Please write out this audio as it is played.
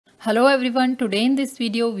Hello everyone, today in this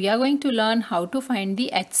video we are going to learn how to find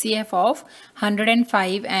the HCF of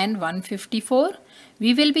 105 and 154.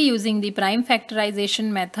 We will be using the prime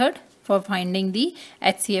factorization method for finding the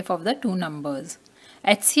HCF of the two numbers.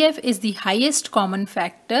 HCF is the highest common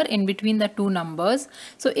factor in between the two numbers.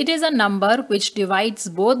 So it is a number which divides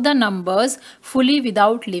both the numbers fully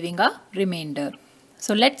without leaving a remainder.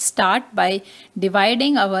 So let's start by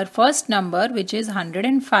dividing our first number, which is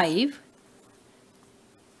 105.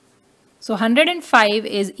 So 105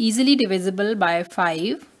 is easily divisible by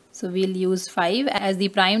 5. So we'll use 5 as the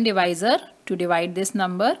prime divisor to divide this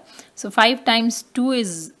number. So 5 times 2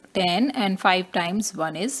 is 10 and 5 times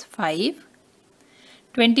 1 is 5.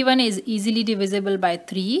 21 is easily divisible by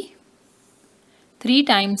 3. 3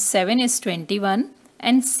 times 7 is 21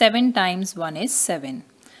 and 7 times 1 is 7.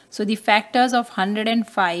 So the factors of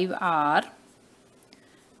 105 are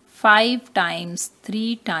 5 times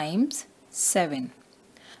 3 times 7.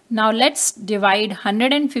 Now let's divide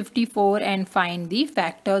 154 and find the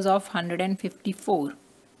factors of 154.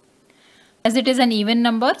 As it is an even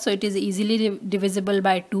number, so it is easily divisible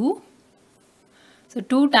by 2. So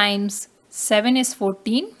 2 times 7 is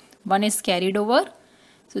 14, 1 is carried over.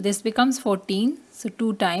 So this becomes 14, so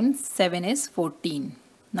 2 times 7 is 14.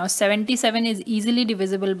 Now 77 is easily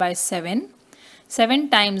divisible by 7. 7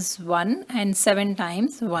 times 1 and 7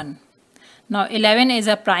 times 1. Now 11 is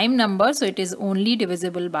a prime number, so it is only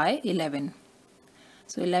divisible by 11.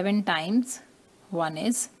 So 11 times 1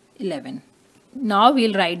 is 11. Now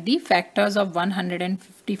we'll write the factors of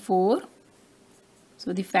 154.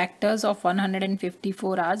 So the factors of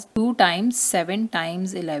 154 are 2 times 7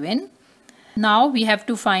 times 11. Now we have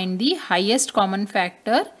to find the highest common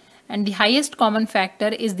factor, and the highest common factor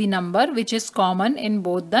is the number which is common in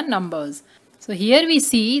both the numbers. So here we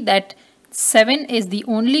see that 7 is the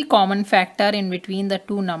only common factor in between the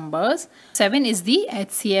two numbers. 7 is the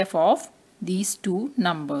HCF of these two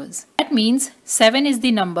numbers. That means 7 is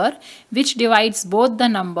the number which divides both the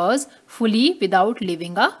numbers fully without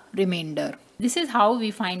leaving a remainder. This is how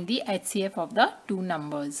we find the HCF of the two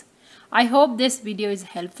numbers. I hope this video is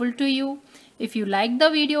helpful to you. If you like the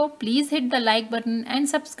video, please hit the like button and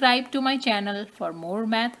subscribe to my channel for more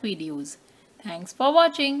math videos. Thanks for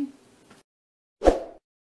watching.